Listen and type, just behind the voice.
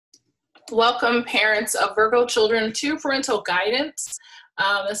Welcome, parents of Virgo children, to Parental Guidance.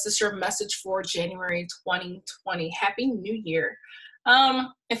 This is your message for January 2020. Happy New Year.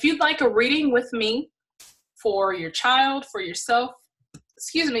 If you'd like a reading with me for your child, for yourself,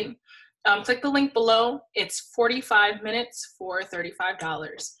 click the link below. It's 45 minutes for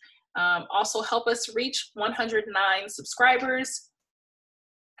 $35. Also, help us reach 109 subscribers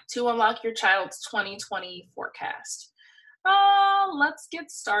to unlock your child's 2020 forecast. Let's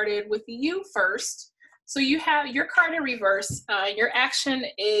get started with you first. So you have your card in reverse. Your action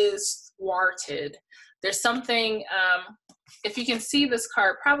is thwarted. There's something, if you can see this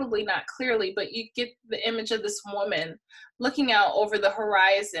card, probably not clearly, but you get the image of this woman looking out over the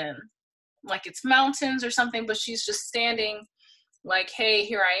horizon, like it's mountains or something, but she's just standing like, hey,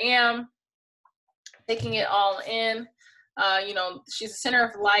 here I am, taking it all in. She's the center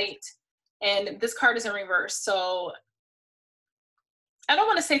of light, and this card is in reverse. So I don't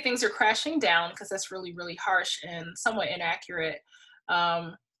want to say things are crashing down because that's really, really harsh and somewhat inaccurate.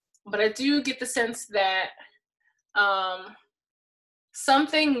 But I do get the sense that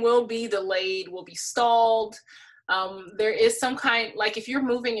something will be delayed, will be stalled. There is some kind, like if you're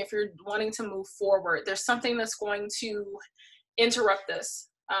wanting to move forward, there's something that's going to interrupt this,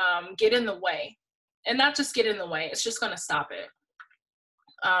 get in the way. And not just get in the way, it's just going to stop it.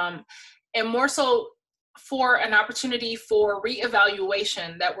 And more so, for an opportunity for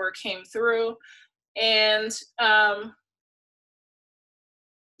reevaluation. That word came through. And,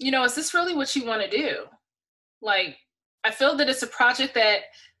 is this really what you want to do? Like, I feel that it's a project that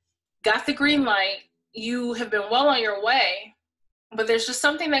got the green light. You have been well on your way, but there's just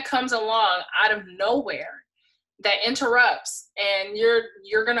something that comes along out of nowhere that interrupts, and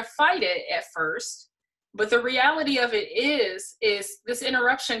you're going to fight it at first. But the reality of it is this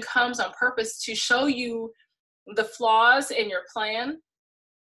interruption comes on purpose to show you the flaws in your plan,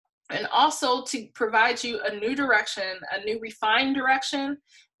 and also to provide you a new direction, a new refined direction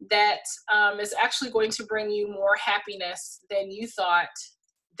that is actually going to bring you more happiness than you thought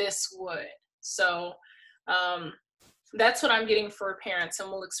this would. So that's what I'm getting for parents, and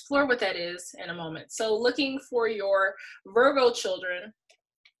we'll explore what that is in a moment. So looking for your Virgo children.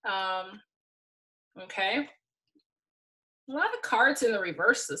 Okay. A lot of cards in the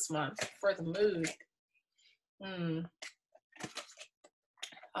reverse this month for the mood.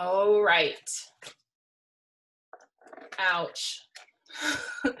 All right. Ouch.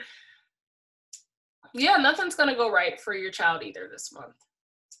 Yeah, nothing's going to go right for your child either this month.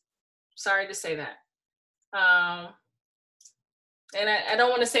 Sorry to say that. And I don't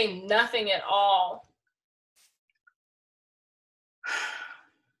want to say nothing at all.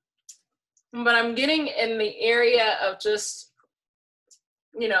 But I'm getting in the area of just,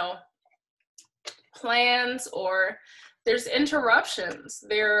 plans, or there's interruptions.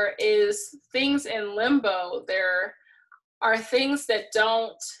 There is things in limbo. There are things that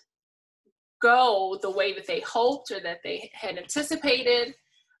don't go the way that they hoped or that they had anticipated.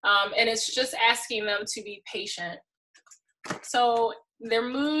 And it's just asking them to be patient. So their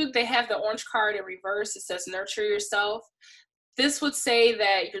mood, they have the orange card in reverse. It says nurture yourself. This would say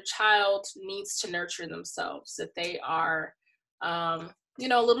that your child needs to nurture themselves, that they are, a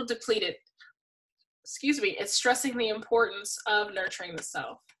little depleted. It's stressing the importance of nurturing the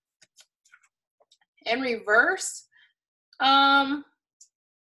self. In reverse, I'm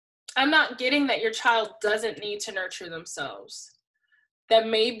not getting that your child doesn't need to nurture themselves. That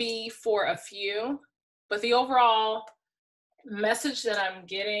may be for a few, but the overall message that I'm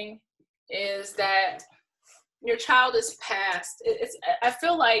getting is that your child is past. I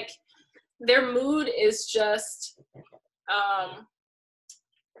feel like their mood is just, I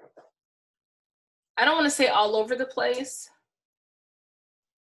don't want to say all over the place.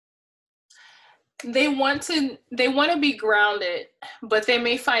 They want to be grounded, but they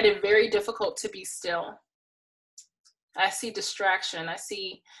may find it very difficult to be still. I see distraction. I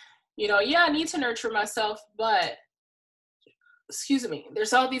see, I need to nurture myself, but,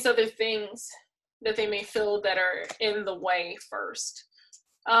 there's all these other things that they may feel that are in the way first.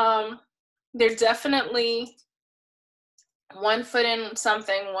 They're definitely one foot in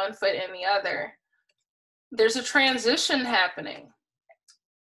something, one foot in the other. There's a transition happening.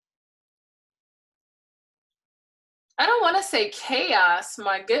 I don't want to say chaos,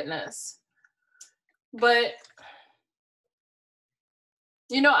 my goodness. But,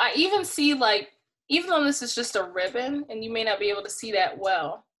 I even see, like, even though this is just a ribbon, and you may not be able to see that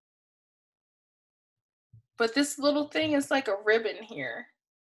well, but this little thing is like a ribbon here.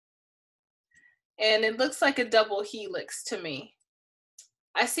 And it looks like a double helix to me.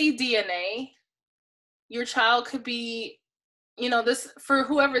 I see DNA. Your child could be, you know, this, for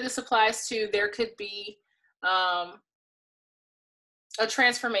whoever this applies to, there could be a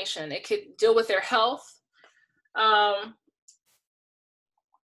transformation. It could deal with their health. I'm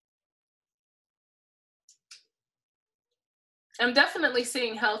definitely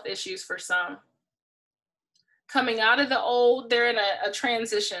seeing health issues for some. Coming out of the old, they're in a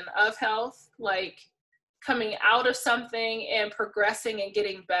transition of health, like coming out of something and progressing and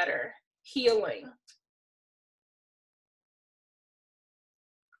getting better, healing.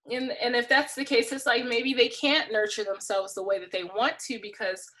 And if that's the case, it's like maybe they can't nurture themselves the way that they want to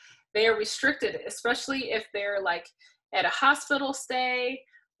because they are restricted, especially if they're like at a hospital stay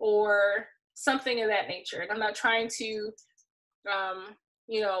or something of that nature. And I'm not trying to,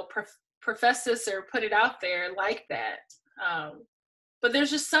 you know, profess this or put it out there like that. But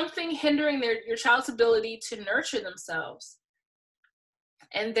there's just something hindering your child's ability to nurture themselves.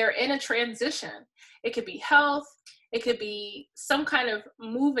 And they're in a transition. It could be health, it could be some kind of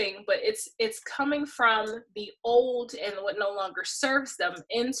moving, but it's coming from the old and what no longer serves them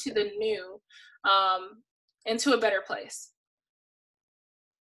into the new, into a better place.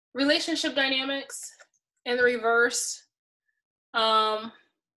 Relationship dynamics in the reverse. I'm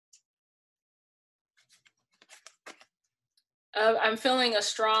feeling a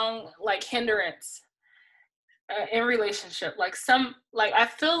strong like hindrance in relationship. Like I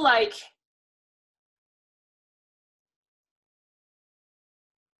feel like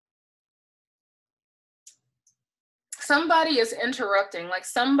somebody is interrupting, like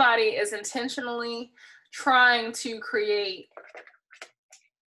somebody is intentionally trying to create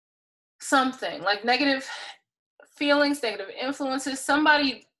something like negative feelings, negative influences.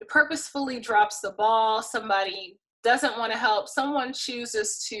 Somebody purposefully drops the ball. Somebody doesn't want to help. Someone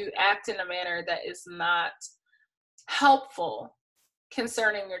chooses to act in a manner that is not helpful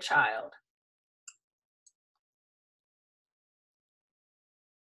concerning your child.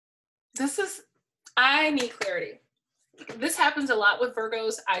 I need clarity. This happens a lot with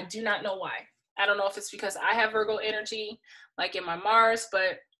Virgos. I do not know why. I don't know if it's because I have Virgo energy, like in my Mars,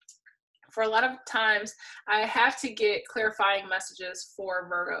 but for a lot of times I have to get clarifying messages for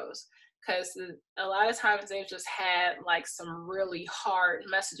Virgos because a lot of times they've just had like some really hard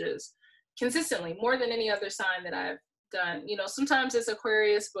messages consistently, more than any other sign that I've done. You know, sometimes it's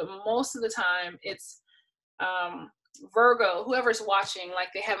Aquarius, but most of the time it's Virgo, whoever's watching, like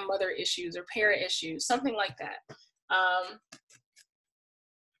they have mother issues or parent issues, something like that.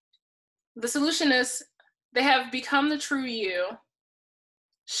 The solution is they have become the true you.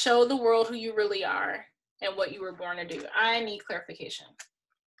 Show the world who you really are and what you were born to do. I need clarification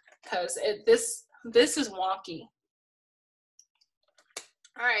because this is wonky.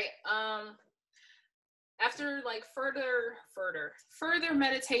 All right. After like further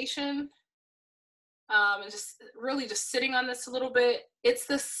meditation, and just really just sitting on this a little bit, it's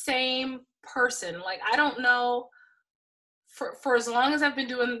the same person. Like I don't know. For as long as I've been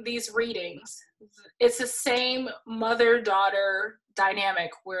doing these readings, it's the same mother-daughter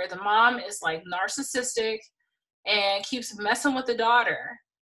dynamic where the mom is like narcissistic and keeps messing with the daughter.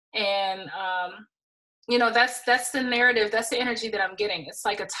 And, you know, that's the narrative, that's the energy that I'm getting. It's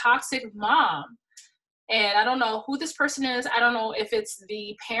like a toxic mom. And I don't know who this person is. I don't know if it's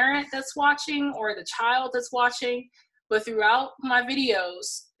the parent that's watching or the child that's watching. But throughout my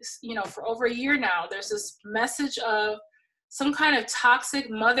videos, you know, for over a year now, there's this message of some kind of toxic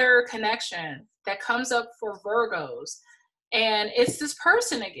mother connection that comes up for Virgos. And it's this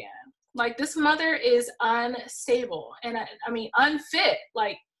person again. Like this mother is unstable and I mean unfit.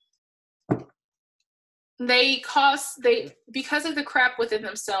 Like because of the crap within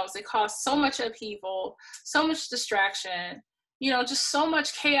themselves, they cause so much upheaval, so much distraction, you know, just so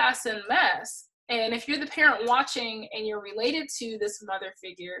much chaos and mess. And if you're the parent watching and you're related to this mother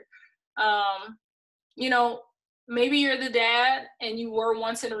figure, you know, maybe you're the dad and you were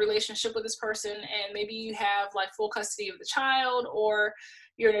once in a relationship with this person and maybe you have like full custody of the child, or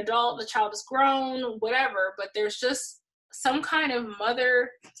you're an adult, the child is grown, whatever, but there's just some kind of mother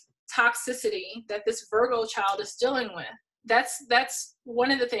toxicity that this Virgo child is dealing with. That's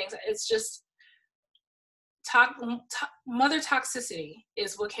one of the things. It's just mother toxicity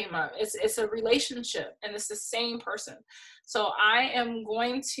is what came up. It's a relationship and it's the same person. So I am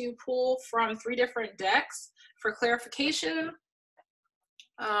going to pull from 3 different decks for clarification.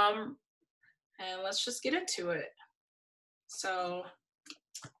 And let's just get into it. So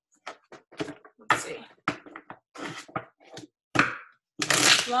let's see.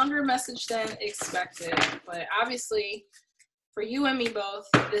 Longer message than expected, but obviously for you and me both,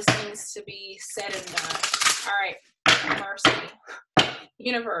 this needs to be said and done. All right, Mercy,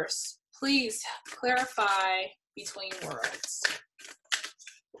 universe, please clarify between worlds.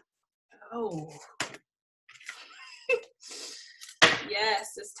 Oh.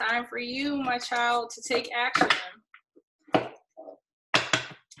 Yes, it's time for you, my child, to take action.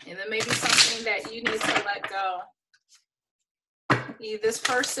 And then maybe something that you need to let go. This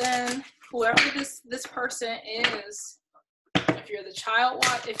person, whoever this person is, if you're the child,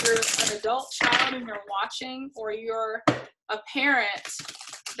 if you're an adult child and you're watching, or you're a parent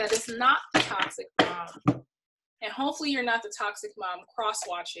that is not the toxic mom, and hopefully you're not the toxic mom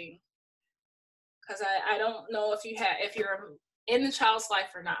cross-watching, because I don't know if you're in the child's life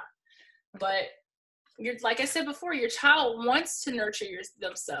or not, but you're, like I said before, your child wants to nurture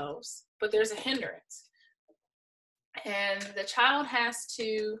themselves, but there's a hindrance. And the child has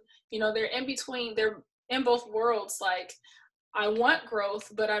to, they're in between, they're in both worlds. Like, I want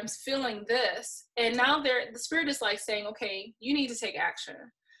growth, but I'm feeling this. And now the spirit is like saying, okay, you need to take action.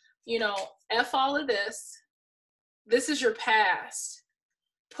 F all of this. This is your past.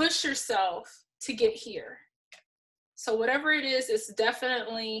 Push yourself to get here. So whatever it is, it's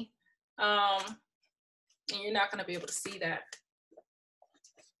definitely, and you're not going to be able to see that.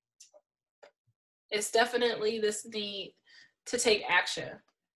 It's definitely this need to take action.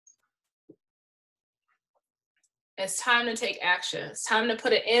 It's time to take action. It's time to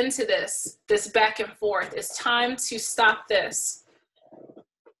put an end to this back and forth. It's time to stop this.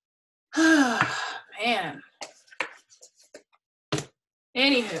 Man.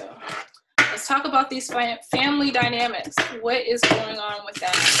 Anywho, let's talk about these family dynamics. What is going on with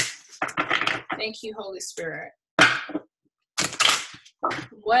that? Thank you, Holy Spirit.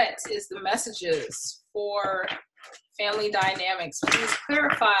 What is the messages for family dynamics? Please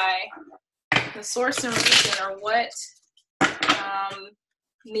clarify the source and reason, or what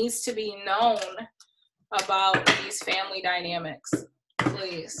needs to be known about these family dynamics.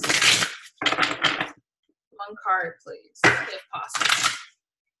 Please. One card, please, if possible.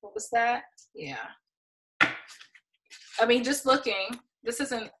 What was that? Yeah. I mean, just looking,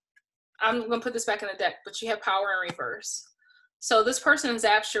 I'm going to put this back in the deck, but you have power in reverse. So this person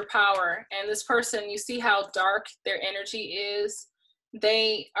zaps your power, and this person, you see how dark their energy is.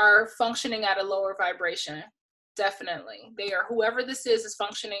 They are functioning at a lower vibration. Definitely. Whoever this is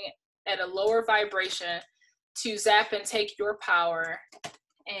functioning at a lower vibration to zap and take your power.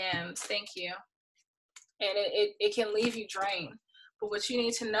 And thank you. And it can leave you drained. But what you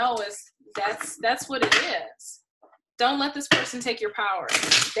need to know is that's what it is. Don't let this person take your power.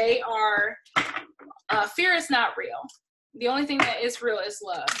 They are, fear is not real. The only thing that is real is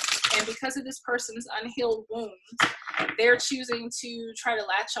love. And because of this person's unhealed wounds, they're choosing to try to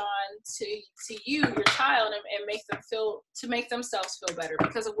latch on to you, your child, and make themselves feel better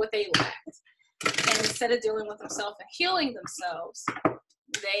because of what they lacked. And instead of dealing with themselves and healing themselves,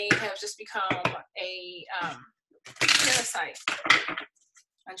 they have just become a parasite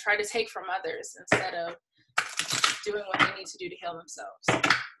and try to take from others instead of doing what they need to do to heal themselves.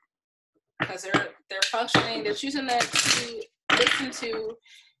 Because they're functioning, they're choosing to listen to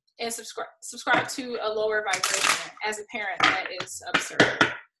and subscribe to a lower vibration. As a parent, that is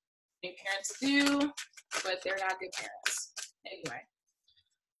absurd. Many parents do, but they're not good parents. Anyway,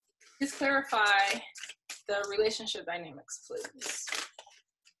 please clarify the relationship dynamics, please.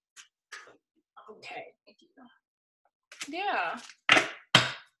 Okay, thank you. Yeah.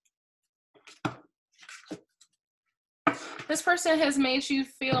 This person has made you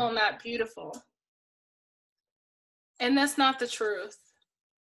feel not beautiful. And that's not the truth.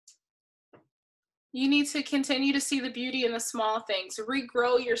 You need to continue to see the beauty in the small things,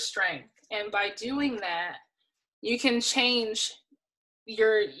 regrow your strength. And by doing that, you can change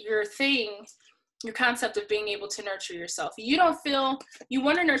your concept of being able to nurture yourself. You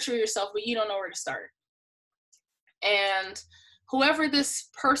want to nurture yourself, but you don't know where to start. And whoever this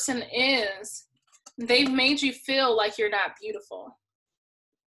person is, they've made you feel like you're not beautiful.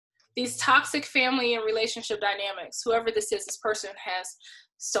 These toxic family and relationship dynamics, whoever this is, this person has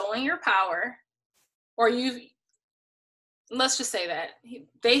stolen your power, or let's just say that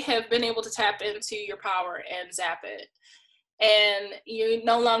they have been able to tap into your power and zap it. And you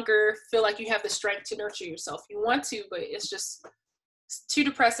no longer feel like you have the strength to nurture yourself. You want to, but it's just too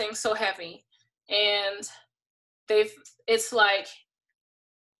depressing, so heavy. And they've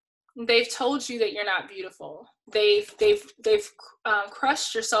told you that you're not beautiful. They've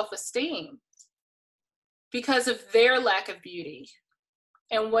crushed your self-esteem because of their lack of beauty.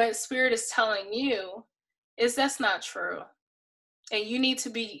 And what Spirit is telling you is that's not true. And you need to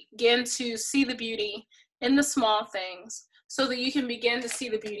begin to see the beauty in the small things so that you can begin to see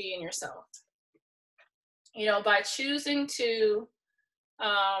the beauty in yourself. By choosing to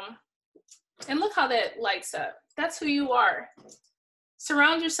And look how that lights up. That's who you are.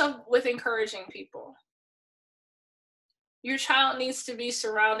 Surround yourself with encouraging people. Your child needs to be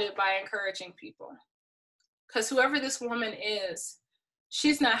surrounded by encouraging people. Because whoever this woman is,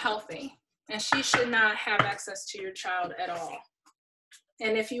 she's not healthy. And she should not have access to your child at all.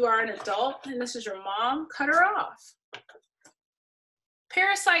 And if you are an adult and this is your mom, cut her off.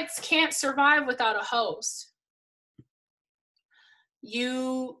 Parasites can't survive without a host.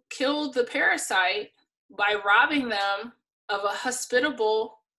 You killed the parasite by robbing them of a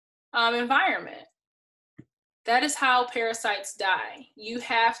hospitable environment. That is how parasites die. You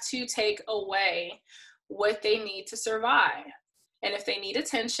have to take away what they need to survive. And if they need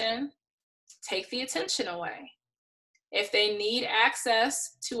attention, take the attention away. If they need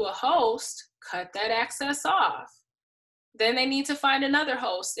access to a host, cut that access off. Then they need to find another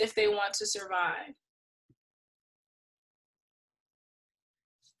host if they want to survive.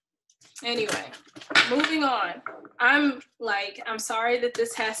 Anyway, moving on. I'm sorry that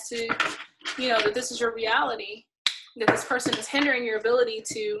this has to, that this is your reality, that this person is hindering your ability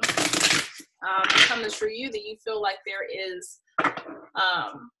to become the true you, that you feel like there is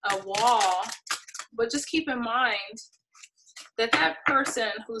a wall. But just keep in mind that that person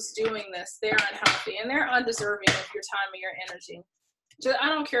who's doing this, they're unhealthy and they're undeserving of your time and your energy. I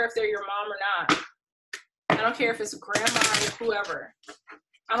don't care if they're your mom or not. I don't care if it's grandma or whoever.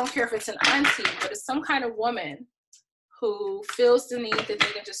 I don't care if it's an auntie, but it's some kind of woman who feels the need that they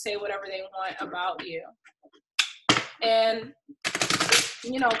can just say whatever they want about you. And,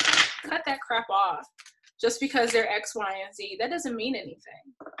 cut that crap off. Just because they're X, Y, and Z, that doesn't mean anything.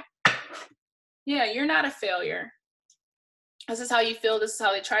 Yeah, you're not a failure. This is how you feel. This is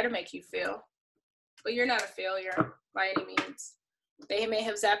how they try to make you feel. But you're not a failure by any means. They may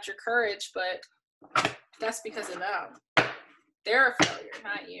have zapped your courage, but that's because of them. They're a failure,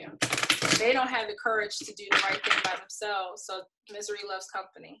 not you. They don't have the courage to do the right thing by themselves, so misery loves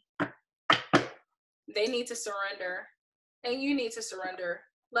company. They need to surrender, and you need to surrender.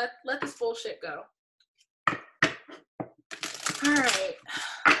 Let this bullshit go. All right.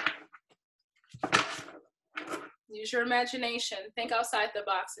 Use your imagination. Think outside the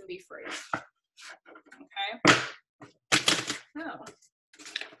box and be free. Okay? Oh.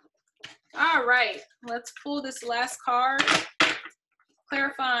 All right. Let's pull this last card.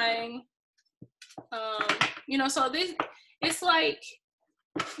 Clarifying. So it's like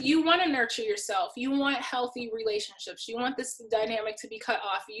you want to nurture yourself. You want healthy relationships. You want this dynamic to be cut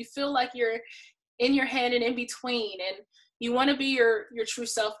off. You feel like you're in your head and in between, and you want to be your true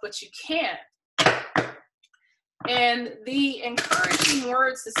self, but you can't. And the encouraging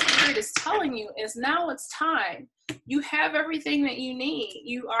words the Spirit is telling you is now it's time. You have everything that you need.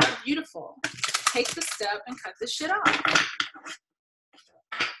 You are beautiful. Take the step and cut this shit off.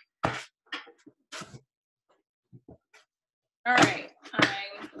 All right.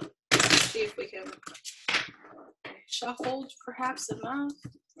 Let's see if we can shuffle perhaps enough.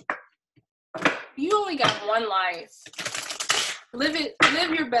 You only got one life. Live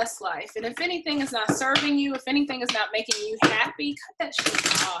your best life. And if anything is not serving you, if anything is not making you happy, cut that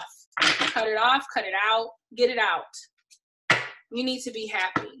shit off. Cut it off, cut it out, get it out. You need to be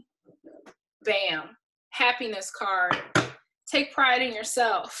happy. Bam. Happiness card. Take pride in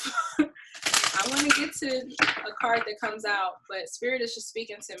yourself. I want to get to a card that comes out, but Spirit is just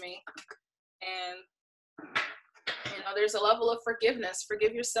speaking to me. And, there's a level of forgiveness.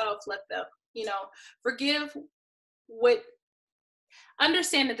 Forgive yourself. Let them, forgive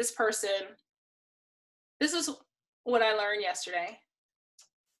understand that this person, this is what I learned yesterday,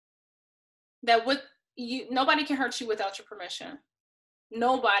 that nobody can hurt you without your permission.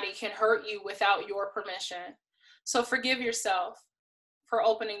 Nobody can hurt you without your permission. So forgive yourself for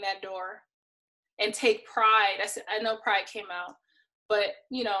opening that door and take pride. I know pride came out, but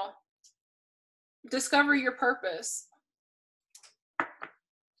discover your purpose.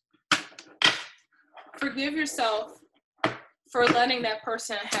 Forgive yourself for letting that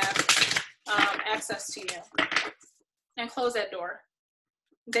person have access to you, and close that door.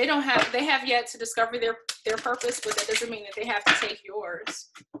 They have yet to discover their purpose, but that doesn't mean that they have to take yours.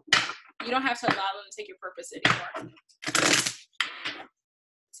 You don't have to allow them to take your purpose anymore.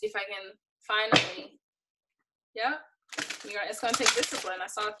 See if I can finally, it's going to take discipline. I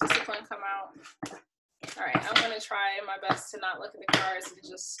saw discipline come out. All right, I'm going to try my best to not look at the cards and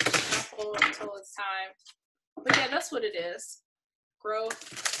just shuffle until it's time. But yeah, that's what it is. Growth,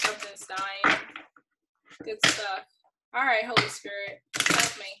 something's dying. Good stuff. All right, Holy Spirit,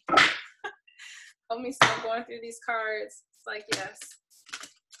 help me. Help me stop going through these cards. It's like, yes.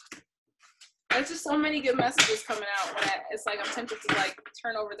 There's just so many good messages coming out. It's like I'm tempted to like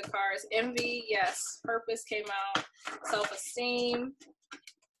turn over the cards. Envy, yes. Purpose came out. Self-esteem.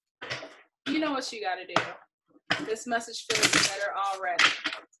 You know what you got to do. This message feels better already.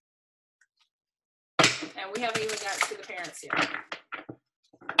 And we haven't even got to the parents yet.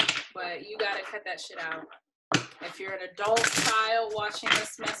 But you got to cut that shit out. If you're an adult child watching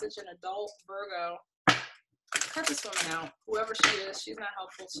this message, an adult Virgo, cut this woman out. Whoever she is, she's not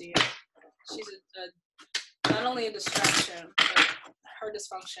helpful to you. She's not only a distraction, but her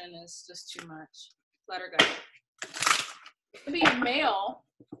dysfunction is just too much. Let her go. It could be a male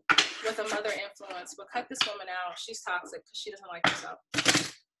with a mother influence, but cut this woman out. She's toxic because she doesn't like herself.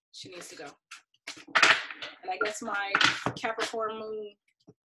 She needs to go. And I guess my Capricorn moon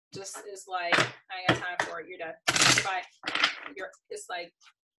just is like, I ain't got time for it. You're done. Bye. It's like,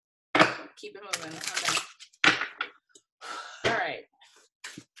 keep it moving. I'm done. All right.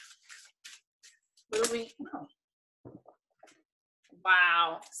 What do we? Oh.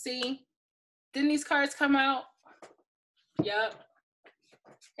 Wow. See? Didn't these cards come out? Yep.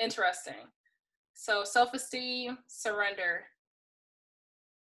 Interesting. So self-esteem, surrender.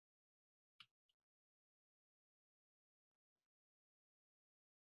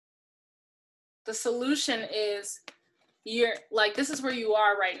 The solution is you're like, this is where you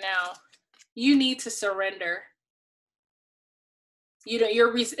are right now. You need to surrender. You know,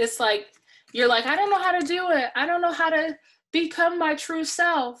 it's like, you're like, I don't know how to do it. I don't know how to become my true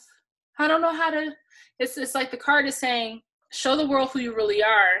self. I don't know how to, it's like the card is saying, show the world who you really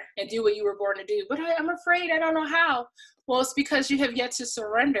are and do what you were born to do. But I'm afraid I don't know how. Well, it's because you have yet to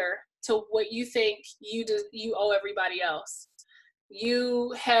surrender to what you think you owe everybody else.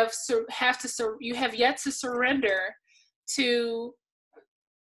 You have yet to surrender to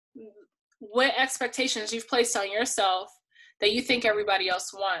what expectations you've placed on yourself that you think everybody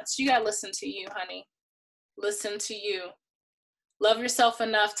else wants. You gotta listen to you, honey. Listen to you. Love yourself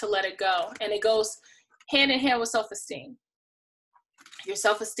enough to let it go. And it goes hand in hand with self-esteem. Your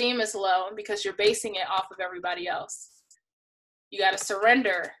self-esteem is low because you're basing it off of everybody else. You gotta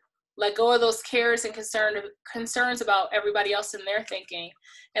surrender. Let go of those cares and concerns about everybody else and their thinking,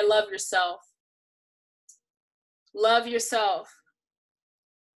 and love yourself. Love yourself.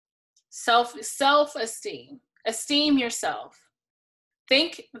 Self-esteem. Esteem yourself.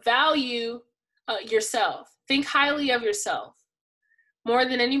 Value yourself. Think highly of yourself more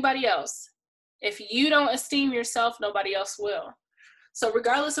than anybody else. If you don't esteem yourself, nobody else will. So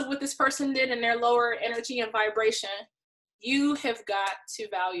regardless of what this person did in their lower energy and vibration, you have got to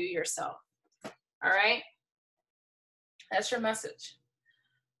value yourself. All right? That's your message.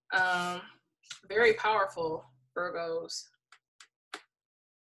 Very powerful, Virgos.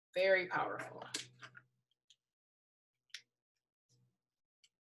 Very powerful.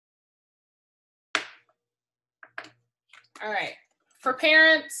 All right. For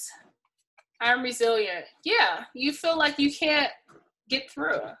parents, I'm resilient. Yeah, you feel like you can't get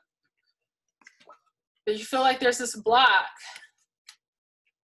through. But you feel like there's this block.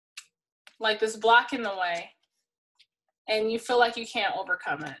 Like this block in the way. And you feel like you can't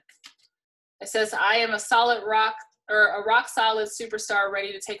overcome it. It says, I am a solid rock, or a rock solid superstar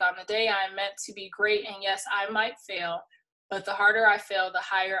ready to take on the day. I am meant to be great, and yes, I might fail, but the harder I fail, the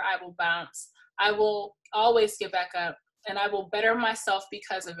higher I will bounce. I will always get back up, and I will better myself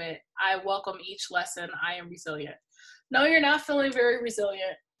because of it. I welcome each lesson. I am resilient. No, you're not feeling very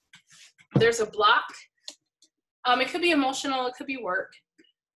resilient. There's a block. It could be emotional, it could be work,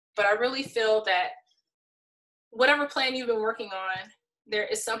 but I really feel that whatever plan you've been working on, there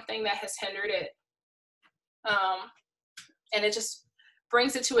is something that has hindered it. And it just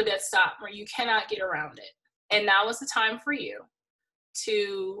brings it to a dead stop where you cannot get around it. And now is the time for you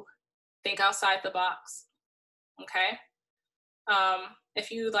to think outside the box, okay? If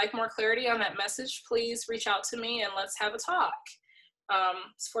you'd like more clarity on that message, please reach out to me and let's have a talk.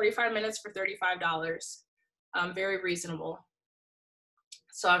 It's 45 minutes for $35. Very reasonable.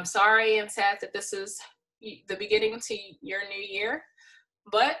 So I'm sorry and sad that this is the beginning to your new year,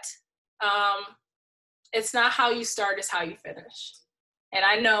 but it's not how you start, it's how you finish. And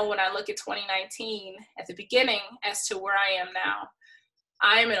I know when I look at 2019 at the beginning as to where I am now,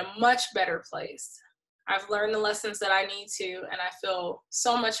 I am in a much better place. I've learned the lessons that I need to, and I feel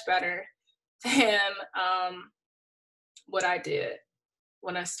so much better than what I did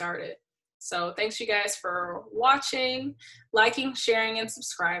when I started. So thanks you guys for watching, liking, sharing, and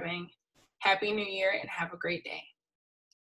subscribing. Happy New Year and have a great day.